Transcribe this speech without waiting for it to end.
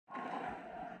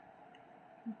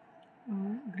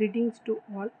Greetings to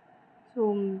all.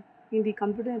 In the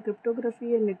computer and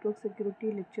cryptography and network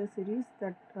security lecture series,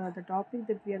 the topic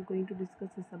that we are going to discuss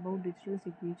is about digital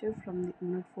signature from the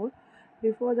unit 4.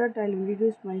 Before that, I'll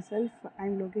introduce myself.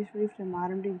 I'm Logesswari from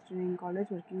RMDEC Engineering College,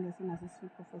 working as an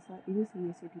assistant professor in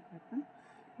CSE department.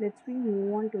 Let's we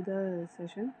move on to the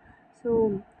session.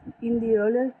 So, in the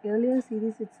earlier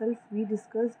series itself, we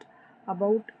discussed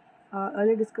about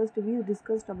we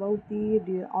discussed about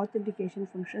the authentication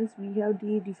functions. We have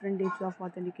the different types of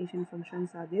authentication functions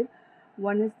are there.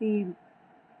 One is the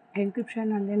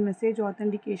encryption and then message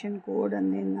authentication code,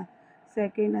 and then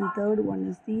second and third one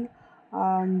is the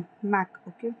MAC.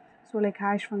 Okay, so like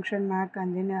hash function, MAC,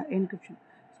 and then encryption.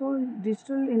 So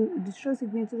digital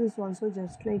signature is also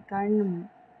just like an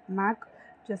MAC,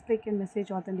 just like a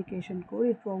message authentication code.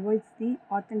 It provides the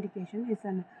authentication. It's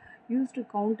an used to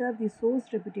counter the source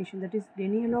reputation, that is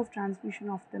denial of transmission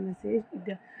of the message.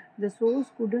 The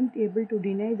source couldn't able to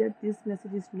deny that this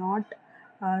message is not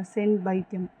sent by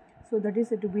them. So that is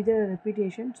to be the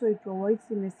reputation. So it provides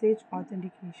the message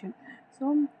authentication.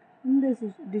 So in this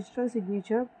digital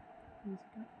signature,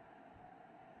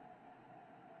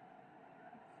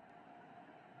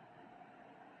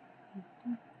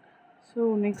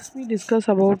 so next we discuss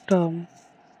about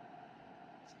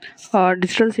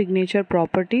digital signature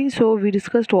property. So we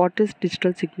discussed what is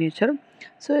digital signature.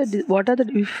 So what are the,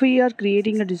 if we are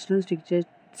creating a digital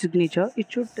signature,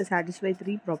 it should satisfy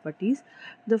three properties.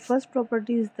 The first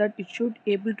property is that it should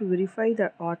able to verify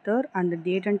the author and the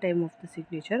date and time of the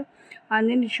signature, and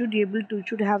then it should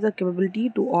have the capability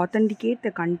to authenticate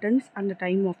the contents and the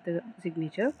time of the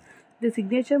signature. The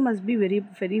signature must be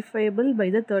verifiable by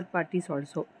the third parties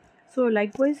also. So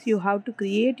likewise, you have to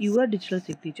create your digital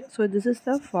signature. So this is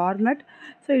the format.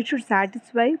 So it should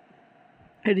satisfy,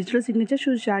 a digital signature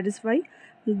should satisfy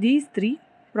these three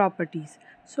properties.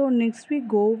 So next we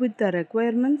go with the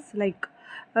requirements. Like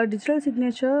a digital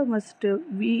signature must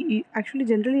be actually,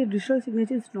 generally a digital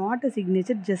signature is not a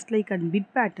signature just like a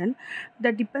bit pattern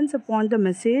that depends upon the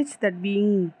message that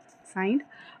being signed,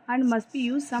 and must be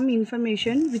used some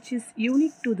information which is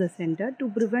unique to the sender to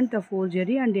prevent the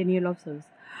forgery and denial of service,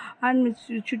 and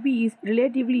it should be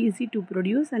relatively easy to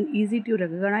produce and easy to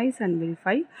recognize and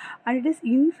verify, and it is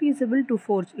infeasible to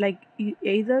forge. Like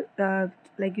either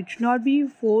like it should not be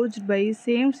forged by,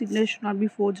 same signature should not be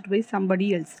forged by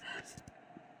somebody else,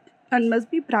 and must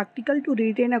be practical to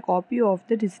retain a copy of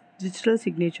the digital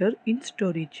signature in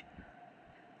storage.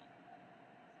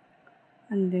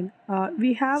 And then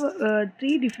we have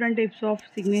three different types of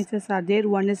signatures are there.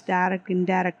 One is direct,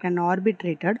 indirect, and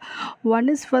arbitrated.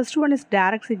 First one is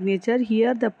direct signature.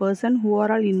 Here the person who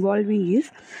are all involving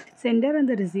is sender and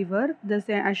the receiver.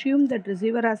 Assume that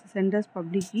receiver has sender's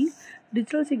public key.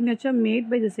 Digital signature made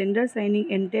by the sender signing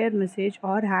entire message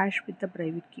or hash with the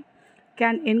private key.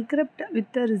 Can encrypt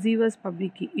with the receiver's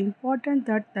public key. Important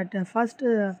that first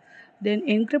then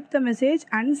encrypt the message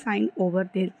and sign over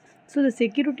there. So the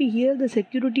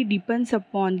security depends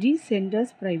upon the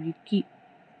sender's private key.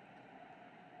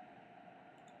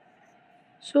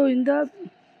 So in the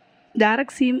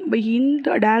direct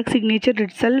signature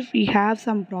itself, we have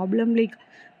some problem like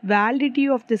validity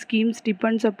of the schemes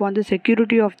depends upon the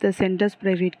security of the sender's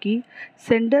private key.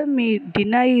 Sender may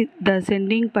deny the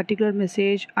sending particular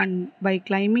message and by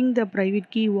claiming the private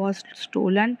key was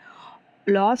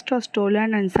lost or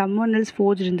stolen, and someone else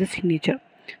forged in the signature.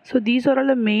 So these are all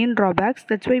the main drawbacks.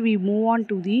 That's why we move on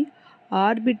to the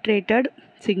arbitrated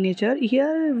signature.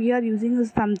 Here we are using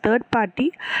some trusted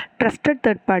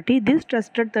third party. This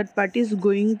trusted third party is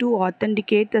going to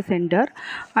authenticate the sender,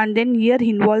 and then here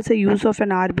involves the use of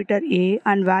an arbiter A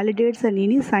and validates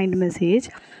any signed message,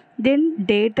 then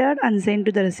dated and sent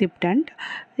to the recipient.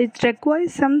 It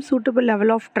requires some suitable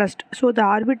level of trust. So the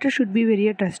arbiter should be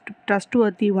very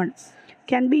trustworthy one.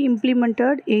 Can be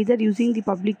implemented either using the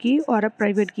public key or a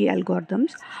private key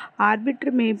algorithms.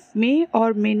 Arbiter may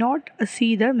or may not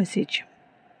see the message.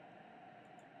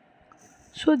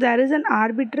 So there is an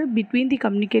arbiter between the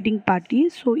communicating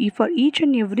parties. So if for each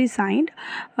and every signed,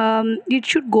 it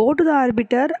should go to the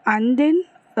arbiter, and then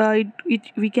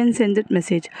we can send that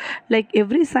message. Like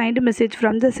every signed message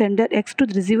from the sender X to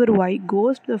the receiver Y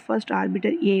goes to the first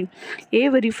arbiter A. A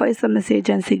verifies the message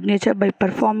and signature by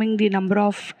performing the number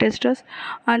of tests,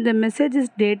 and the message is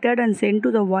dated and sent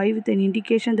to the Y with an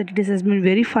indication that it has been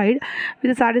verified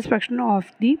with the satisfaction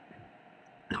of the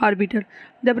arbiter.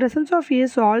 The presence of A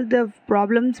solves the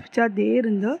problems which are there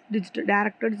in the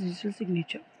directed digital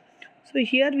signature. So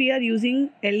here we are using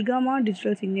ELGAMA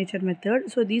digital signature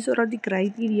method. So these are all the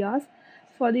criteria.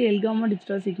 for the Elgamal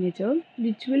digital signature,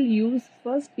 which will use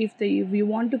first if we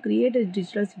want to create a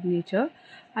digital signature.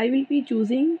 I will be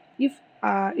choosing if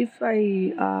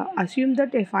I assume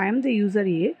that if I am the user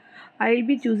A, I will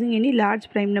be choosing any large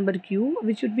prime number q,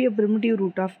 which should be a primitive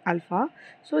root of alpha.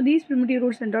 So these primitive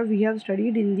roots and all we have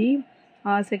studied in the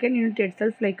second unit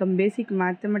itself, like basic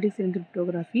mathematics and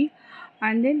cryptography.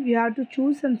 And then we have to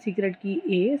choose some secret key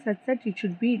A such that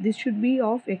this should be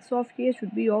of x of A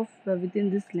should be of within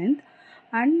this length,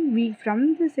 and we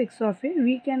from this x of A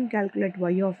we can calculate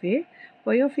y of A.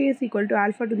 Y of A is equal to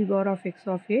alpha to the power of x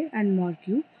of A and mod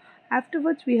q.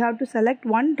 Afterwards we have to select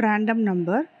one random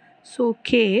number, so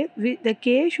the k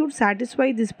should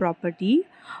satisfy this property,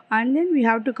 and then we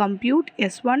have to compute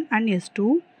s1 and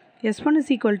s2. S1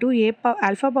 is equal to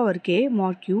alpha power k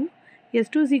mod q.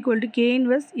 S2 is equal to k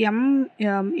inverse m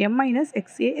minus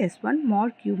xa s1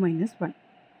 mod q minus 1.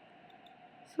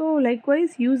 So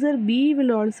likewise, user B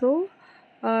will also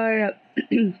uh,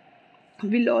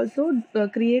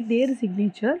 create their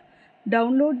signature,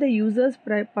 download the user's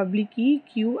public key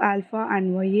q, alpha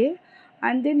and ya,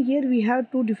 and then here we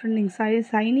have two different things,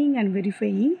 signing and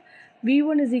verifying.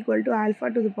 V1 is equal to alpha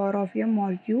to the power of m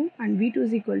mod q, and V2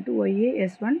 is equal to ya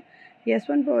s1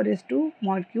 power s2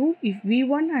 mod q. If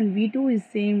V1 and V2 is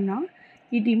same now,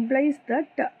 it implies that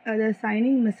the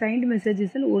signed message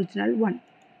is an original one.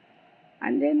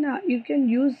 And then you can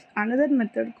use another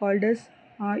method called as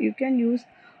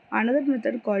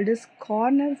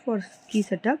corner for key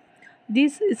setup.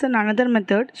 This is another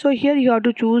method. So here you have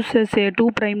to choose say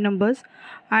two prime numbers,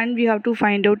 and we have to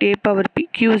find out a power p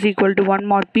q is equal to 1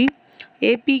 mod p.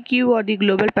 A, p, q are the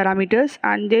global parameters,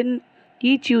 and then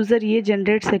each user A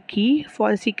generates a key.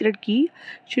 For a secret key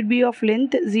should be of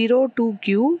length 0 to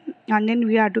q, and then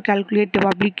we have to calculate the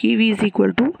public key. V is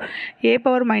equal to a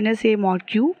power minus a mod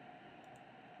q,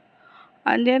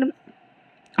 and then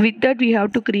with that we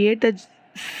have to create the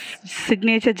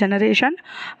signature generation,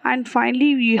 and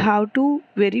finally we have to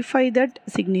verify that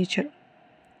signature.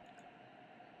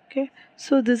 Okay,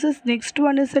 so this is next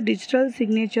one is a digital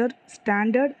signature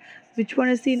standard, which one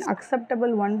is the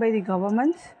acceptable one by the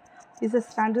governments. Is a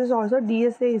standard also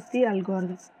DSA is the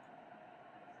algorithm.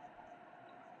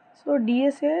 So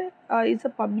DSA is a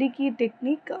public key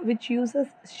technique which uses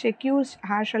secure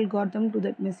hash algorithm to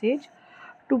that message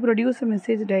to produce a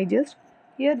message digest.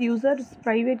 Here user's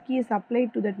private key is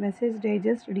applied to that message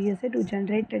digest DSA to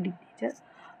generate a signature.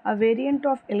 A variant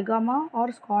of Elgamal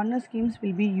or corner schemes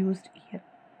will be used here.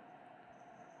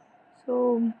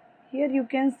 So here you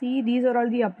can see these are all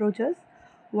the approaches.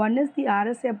 One is the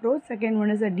RSA approach, second one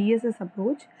is the DSS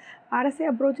approach. RSA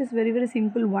approach is very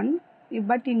simple one,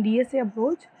 but in DSA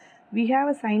approach we have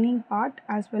a signing part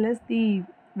as well as the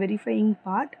verifying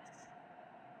part.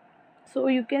 So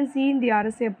you can see in the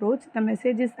RSA approach the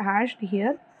message is hashed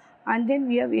here, and then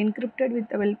we have encrypted with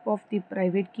the help of the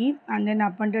private key and then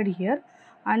appended here,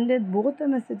 and then both the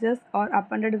messages are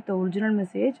appended with the original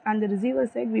message, and the receiver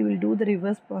side we will do the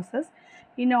reverse process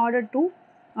in order to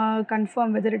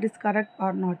confirm whether it is correct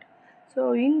or not.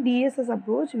 So in DSS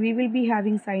approach we will be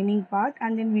having signing part,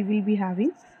 and then we will be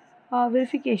having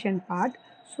verification part.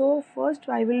 So first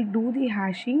I will do the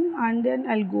hashing, and then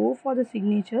I'll go for the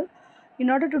signature. In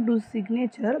order to do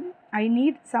signature, I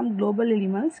need some global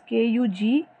elements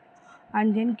KUG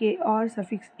and then K or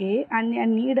suffix A, and I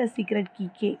need a secret key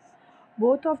K.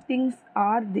 Both of things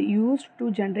are used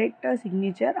to generate a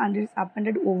signature, and it's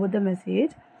appended over the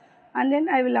message. And then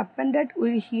I will append it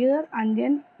here, and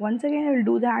then once again I will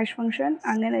do the hash function,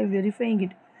 and then I will verifying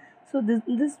it. So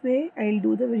this way I will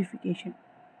do the verification.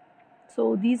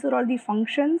 So these are all the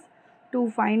functions to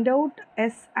find out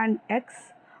S and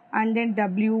X, and then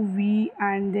W, V,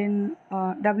 and then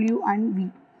W and V.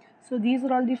 So these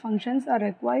are all the functions are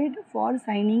required for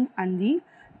signing and the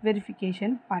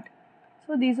verification part.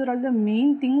 So these are all the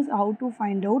main things how to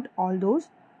find out all those.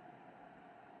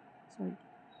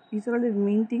 These are all the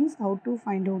main things how to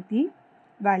find out the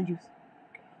values.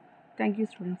 Thank you,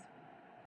 students.